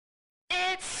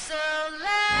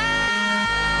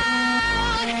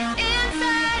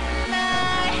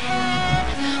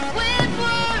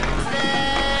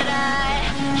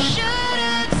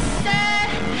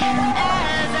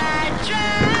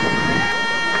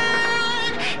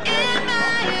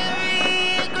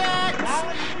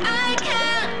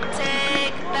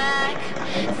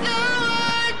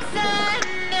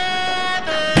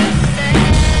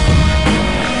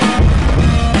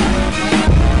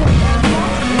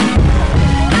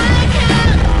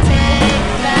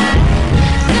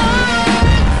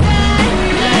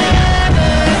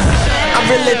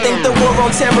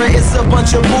on terror, it's a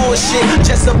bunch of bullshit.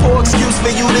 Just a poor excuse for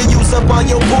you to use up all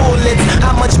your bullets.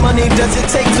 How much money does it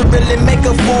take to really make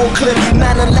a full clip?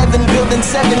 9/11 building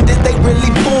 7, did they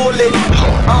really pull it?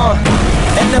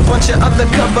 And a bunch of other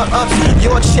cover-ups.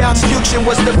 Your child's future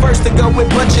was the first to go with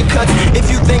budget cuts. If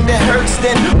you think that hurts,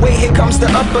 then wait, here comes the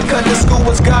uppercut. The school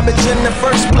was garbage in the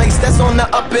first place, that's on the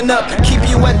up and up. Keep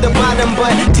you at the bottom,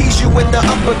 but tease you with the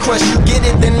upper crust. You get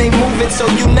it, then they move it, so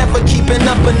you never keeping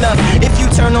up enough. If you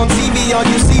turn on TV, all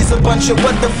you see is a bunch of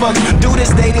what the fucks. Do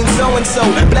this dating so-and-so,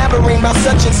 blabbering about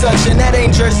such and such, and that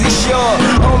ain't Jersey Shore.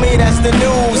 Homie, that's the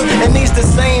news, and these the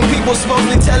same people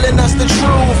supposedly telling us the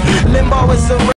truth. Limbo is a